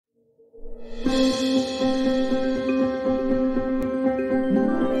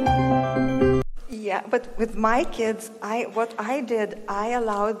Yeah, but with my kids, what I did, I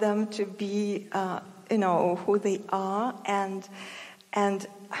allowed them to be, who they are, and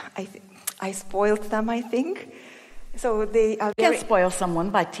I spoiled them, I think. So they are You can't spoil someone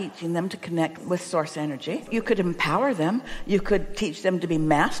by teaching them to connect with source energy. You could empower them. You could teach them to be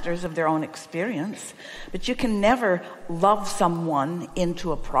masters of their own experience. But you can never love someone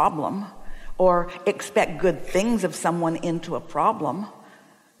into a problem or expect good things of someone into a problem.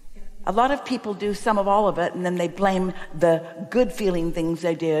 A lot of people do some of all of it, and then they blame the good feeling things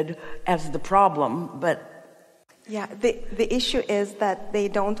they did as the problem. But yeah, the issue is that they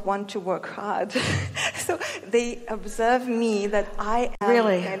don't want to work hard. So they observe me that I am...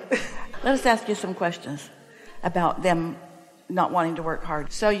 Really? Let us ask you some questions about them not wanting to work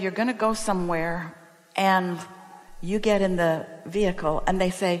hard. So you're going to go somewhere, and you get in the vehicle, and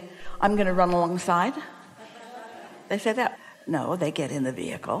they say, I'm going to run alongside. They say that? No, they get in the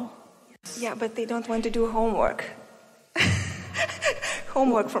vehicle. Yeah, but they don't want to do homework.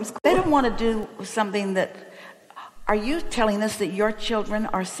 Homework from school. They don't want to do something that... Are you telling us that your children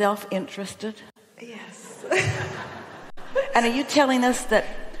are self-interested? Yes. And are you telling us that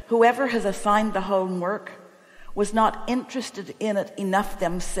whoever has assigned the homework was not interested in it enough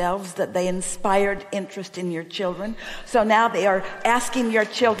themselves, that they inspired interest in your children? So now they are asking your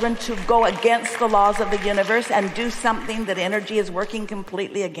children to go against the laws of the universe and do something that energy is working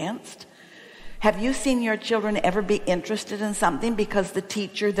completely against? Have you seen your children ever be interested in something because the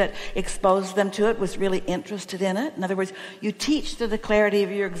teacher that exposed them to it was really interested in it? In other words, you teach through the clarity of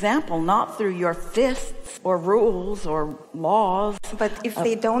your example, not through your fists or rules or laws. But if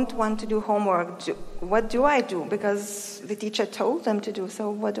they don't want to do homework, what do I do? Because the teacher told them to do, so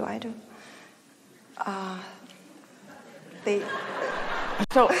what do I do?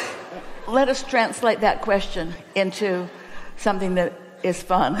 So let us translate that question into something that is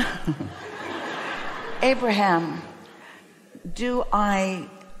fun. Abraham, do I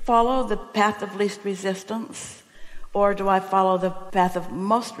follow the path of least resistance, or do I follow the path of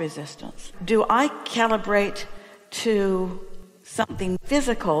most resistance? Do I calibrate to something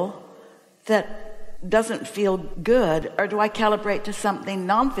physical that doesn't feel good, or do I calibrate to something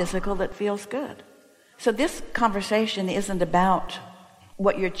non-physical that feels good? So this conversation isn't about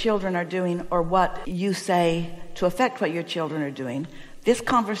what your children are doing or what you say to affect what your children are doing. This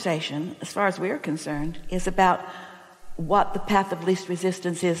conversation, as far as we're concerned, is about what the path of least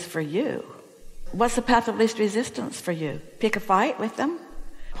resistance is for you. What's the path of least resistance for you? Pick a fight with them?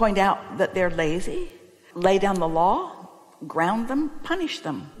 Point out that they're lazy? Lay down the law? Ground them? Punish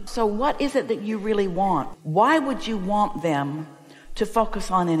them? So what is it that you really want? Why would you want them to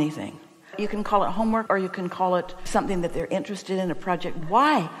focus on anything? You can call it homework, or you can call it something that they're interested in, a project.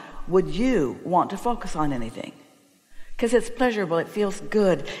 Why would you want to focus on anything? Because it's pleasurable, it feels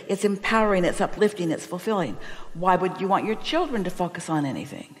good, it's empowering, it's uplifting, it's fulfilling. Why would you want your children to focus on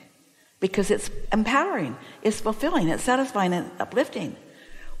anything? Because it's empowering, it's fulfilling, it's satisfying, and uplifting.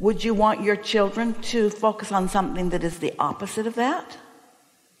 Would you want your children to focus on something that is the opposite of that?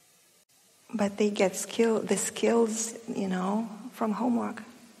 But they get the skills, from homework.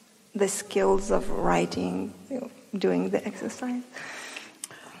 The skills of writing, doing the exercise.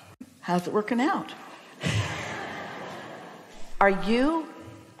 How's it working out? Are you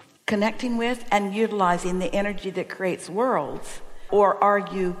connecting with and utilizing the energy that creates worlds, or are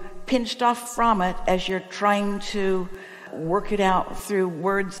you pinched off from it as you're trying to work it out through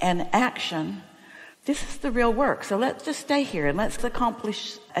words and action? This is the real work. So let's just stay here and let's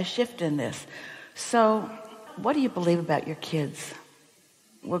accomplish a shift in this. So what do you believe about your kids?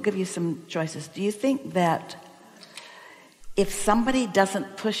 We'll give you some choices. Do you think that if somebody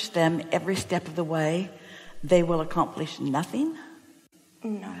doesn't push them every step of the way, they will accomplish nothing?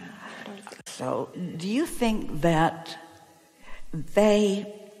 No, I don't think so. Do you think that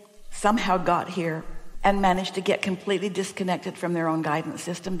they somehow got here and managed to get completely disconnected from their own guidance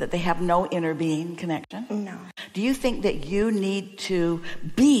system, that they have no inner being connection? No. Do you think that you need to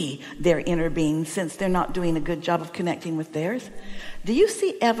be their inner being since they're not doing a good job of connecting with theirs? Do you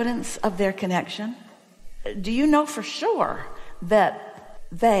see evidence of their connection? Do you know for sure that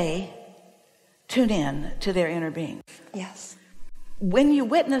they tune in to their inner beings? Yes. When you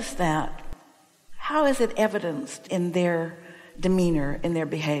witness that, how is it evidenced in their demeanor, in their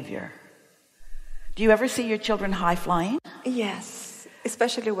behavior? Do you ever see your children high flying? Yes,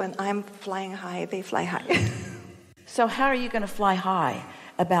 especially when I'm flying high, they fly high. So how are you going to fly high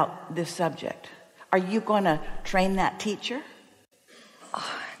about this subject? Are you going to train that teacher?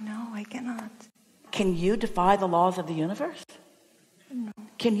 Oh, no, I cannot. Can you defy the laws of the universe? No.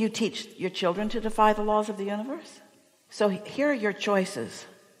 Can you teach your children to defy the laws of the universe? So here are your choices.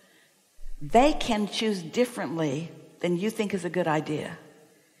 they can choose differently than you think is a good idea.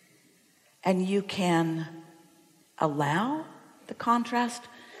 And you can allow the contrast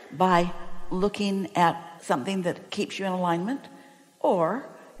by looking at something that keeps you in alignment, or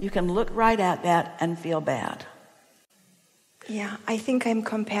you can look right at that and feel bad. Yeah, I think I'm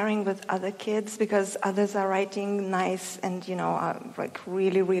comparing with other kids because others are writing nice and, are like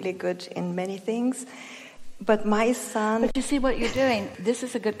really, really good in many things. But my son... But you see what you're doing? This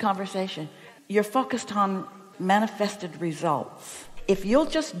is a good conversation. You're focused on manifested results. If you'll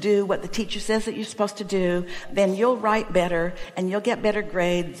just do what the teacher says that you're supposed to do, then you'll write better and you'll get better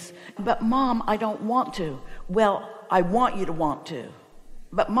grades. But Mom, I don't want to. Well, I want you to want to.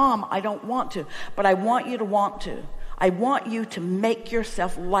 But Mom, I don't want to. But I want you to want to. I want you to make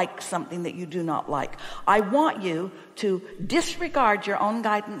yourself like something that you do not like. I want you to disregard your own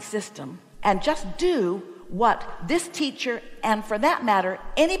guidance system and just do what this teacher, and for that matter,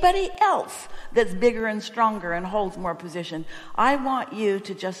 anybody else that's bigger and stronger and holds more position. I want you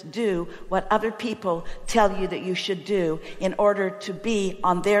to just do what other people tell you that you should do in order to be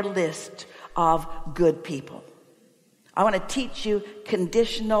on their list of good people. I want to teach you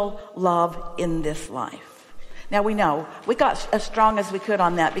conditional love in this life. Now we know, we got as strong as we could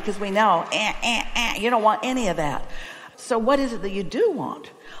on that because we know, you don't want any of that. So what is it that you do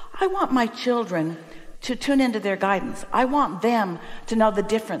want? I want my children to tune into their guidance. I want them to know the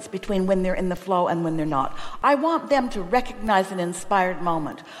difference between when they're in the flow and when they're not. I want them to recognize an inspired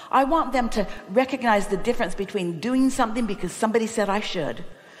moment. I want them to recognize the difference between doing something because somebody said I should,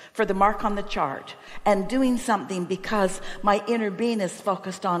 for the mark on the chart, and doing something because my inner being is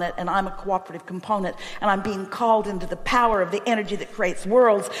focused on it and I'm a cooperative component and I'm being called into the power of the energy that creates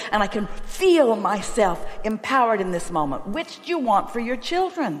worlds, and I can feel myself empowered in this moment. Which do you want for your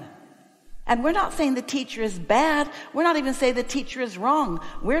children? And we're not saying the teacher is bad. We're not even saying the teacher is wrong.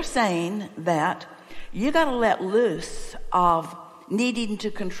 We're saying that you got to let loose of needing to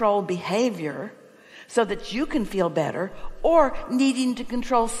control behavior so that you can feel better, or needing to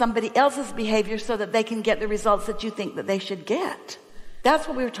control somebody else's behavior so that they can get the results that you think that they should get. That's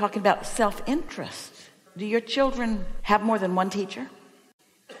what we were talking about, self-interest. Do your children have more than one teacher?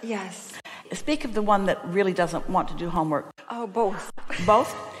 Yes. Speak of the one that really doesn't want to do homework. Oh, both.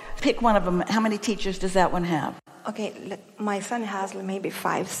 Both? Pick one of them. How many teachers does that one have? Okay, my son has maybe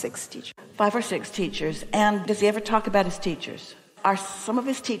 5, 6 teachers. 5 or 6 teachers. And does he ever talk about his teachers? Are some of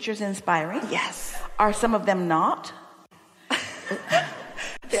his teachers inspiring? Yes. Are some of them not?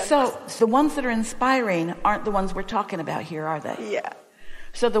 So the ones that are inspiring aren't the ones we're talking about here, are they? Yeah.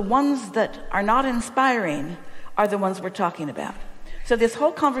 So the ones that are not inspiring are the ones we're talking about. So this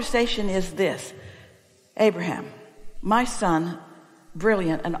whole conversation is this. Abraham, my son,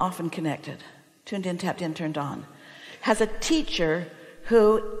 brilliant and often connected, tuned in, tapped in, turned on, has a teacher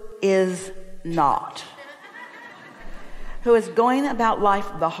who is not, who is going about life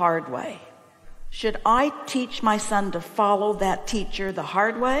the hard way. Should I teach my son to follow that teacher the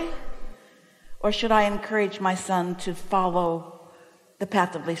hard way? Or should I encourage my son to follow the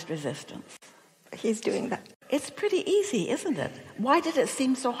path of least resistance? He's doing that. It's pretty easy, isn't it? Why did it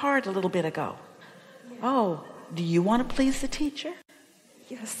seem so hard a little bit ago? Oh, do you want to please the teacher?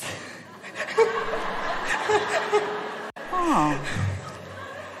 Yes. Oh,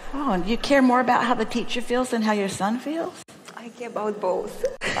 and you care more about how the teacher feels than how your son feels? I care about both.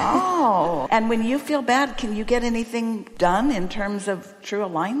 Oh, and when you feel bad, can you get anything done in terms of true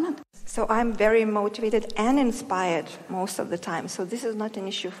alignment? So I'm very motivated and inspired most of the time. So this is not an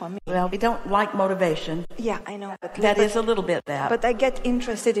issue for me. Well, we don't like motivation. Yeah, I know. That is a little bit that. But I get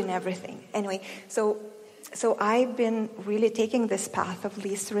interested in everything. Anyway, so I've been really taking this path of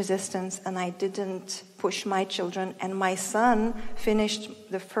least resistance, and I didn't push my children. And my son finished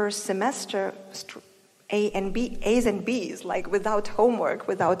the first semester A's and B's, like without homework,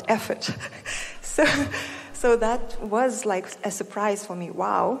 without effort. So that was like a surprise for me.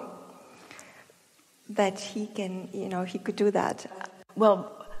 Wow, that he could do that.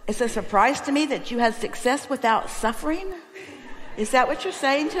 Well, it's a surprise to me that you had success without suffering. Is that what you're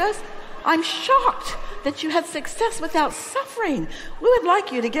saying to us? I'm shocked that you had success without suffering. We would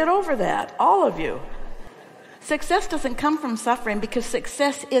like you to get over that, all of you. Success doesn't come from suffering, because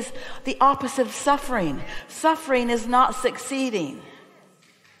success is the opposite of suffering. Suffering is not succeeding.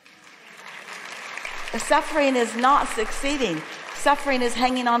 Suffering is not succeeding. Suffering is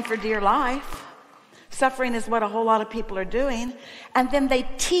hanging on for dear life. Suffering is what a whole lot of people are doing. And then they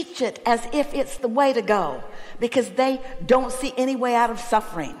teach it as if it's the way to go, because they don't see any way out of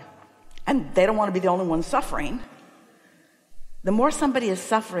suffering. And they don't want to be the only one suffering. The more somebody is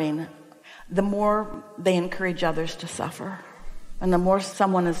suffering, the more they encourage others to suffer. And the more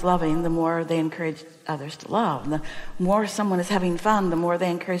someone is loving, the more they encourage others to love. And the more someone is having fun, the more they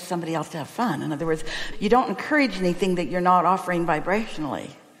encourage somebody else to have fun. In other words, you don't encourage anything that you're not offering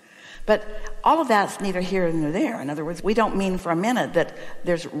vibrationally. But all of that's neither here nor there. In other words, we don't mean for a minute that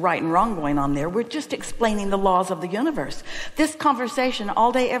there's right and wrong going on there. We're just explaining the laws of the universe. This conversation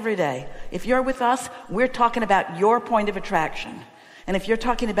all day, every day, if you're with us, we're talking about your point of attraction. And if you're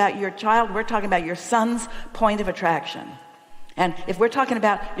talking about your child, we're talking about your son's point of attraction. And if we're talking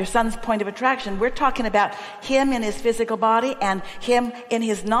about your son's point of attraction, we're talking about him in his physical body and him in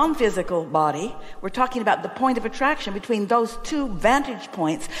his non-physical body. We're talking about the point of attraction between those two vantage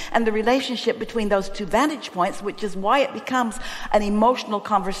points and the relationship between those two vantage points, which is why it becomes an emotional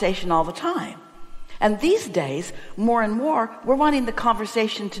conversation all the time. And these days, more and more, we're wanting the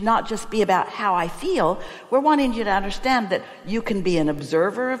conversation to not just be about how I feel. We're wanting you to understand that you can be an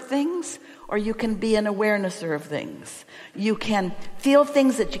observer of things, or you can be an awarenesser of things. You can feel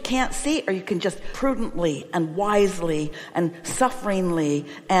things that you can't see, or you can just prudently and wisely and sufferingly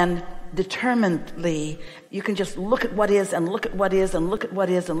and determinedly, you can just look at what is and look at what is and look at what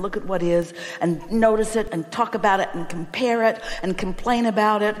is and look at what is and notice it and talk about it and compare it and complain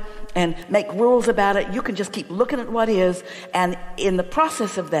about it and make rules about it. You can just keep looking at what is, and in the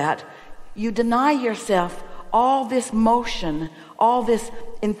process of that, you deny yourself all this motion, all this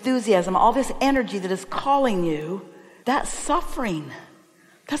enthusiasm, all this energy that is calling you. That's suffering.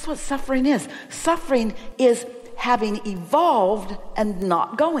 That's what suffering is. Suffering is having evolved and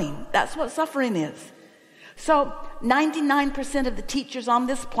not going. That's what suffering is. So 99% of the teachers on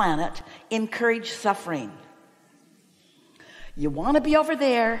this planet encourage suffering. You want to be over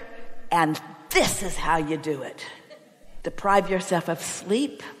there, and this is how you do it. Deprive yourself of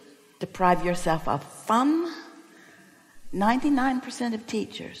sleep. Deprive yourself of fun. 99% of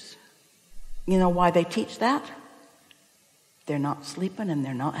teachers, you know why they teach that? They're not sleeping and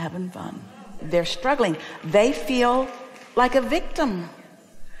they're not having fun. They're struggling. They feel like a victim.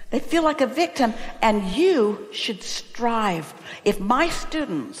 They feel like a victim, and you should strive. If my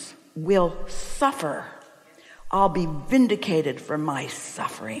students will suffer, I'll be vindicated for my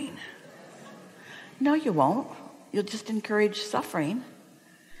suffering. No, you won't. You'll just encourage suffering.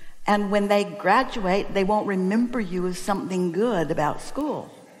 And when they graduate, they won't remember you as something good about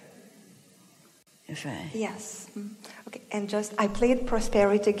school. You see? Yes. Okay. And just, I played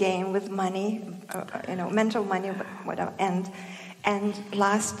prosperity game with money, mental money, whatever. And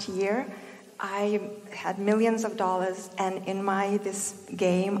last year, I had millions of dollars, and in this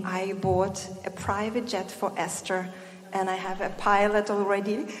game, I bought a private jet for Esther, and I have a pilot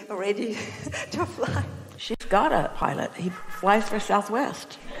already ready to fly. She's got a pilot. He flies for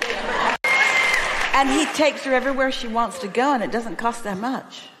Southwest. And he takes her everywhere she wants to go, and it doesn't cost that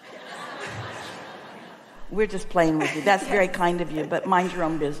much. We're just playing with you. That's very kind of you, but mind your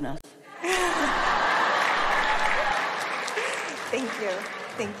own business. Thank you.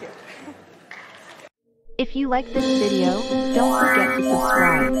 Thank you. If you like this video, don't forget to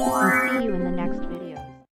subscribe, and see you in the next